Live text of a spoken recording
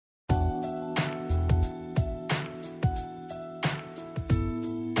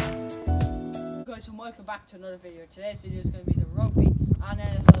guys, and welcome back to another video. Today's video is going to be the rugby and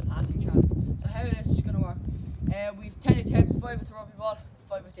NFL passing challenge. So how this is going to work, we've 10 attempts, 5 with the rugby ball,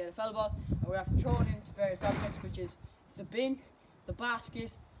 5 with the NFL ball, and we have to throw it into various objects, which is the bin, the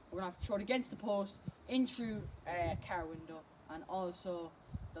basket, we're going to have to throw it against the post, in through a car window, and also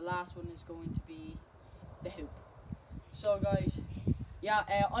the last one is going to be the hoop. So guys, yeah,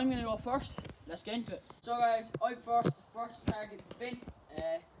 I'm going to go first. Let's get into it. So guys, I'm first. The first target the bin.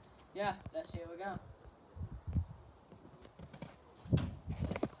 Yeah, let's see how we go.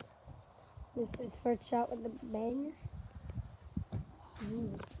 This is first shot with the bin.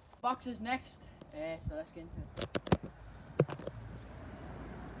 Box is next. So let's get into it.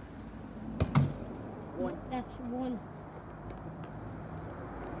 One. That's one.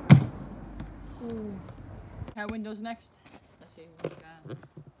 Car windows next. Let's see how we go.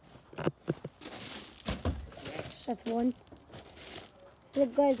 That's one. So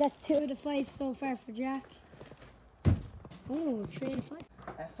guys, that's 2 out of 5 so far for Jack. Oh, 3 out of 5.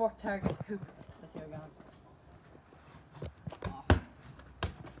 Fourth target hoop. Let's see how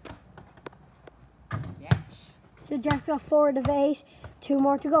we go. Yes. So Jack's got 4 out of 8. 2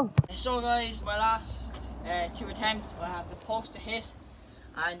 more to go. So guys, my last 2 attempts, I have the post to hit,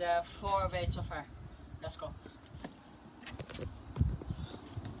 and 4 of 8 so far. Let's go.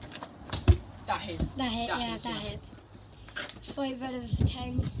 That hit. That hit. 5 out of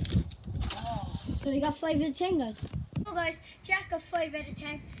 10. Oh. So we got 5 out of 10, guys. So guys, Jack got 5 out of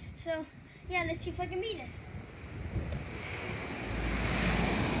 10. So yeah, let's see if I can beat it.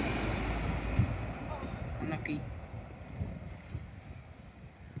 Unlucky.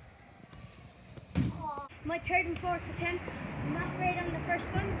 My third and fourth attempt, not great on the first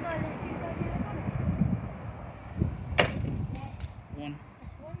one, but let's see if I can get it. One.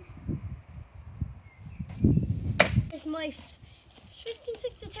 That's 1. This is my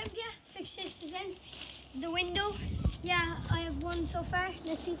 15th attempt, yeah, 6th attempt. The window, yeah, I have 1 so far.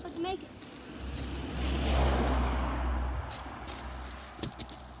 Let's see if I can make it.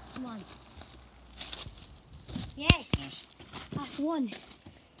 Come on. Yes. Nice. That's 1.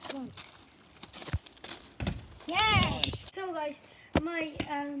 Yes. So guys, my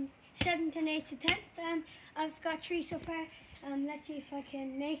 7th and 8th attempt, I've got 3 so far. Let's see if I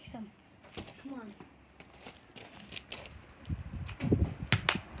can make some. Come on.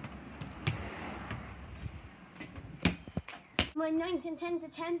 My 9th and 10th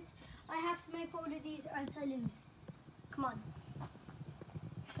attempt, I have to make all of these or else I lose. Come on.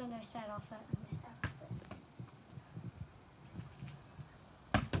 So I'm going to start off that. I'm going to start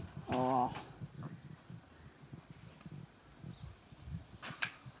with this. Oh.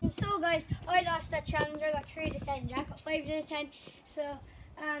 So guys, I lost that challenge. I got 3 out of 10. Jack got 5 out of 10. So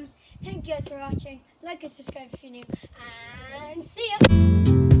thank you guys for watching. Like and subscribe if you're new. And see ya.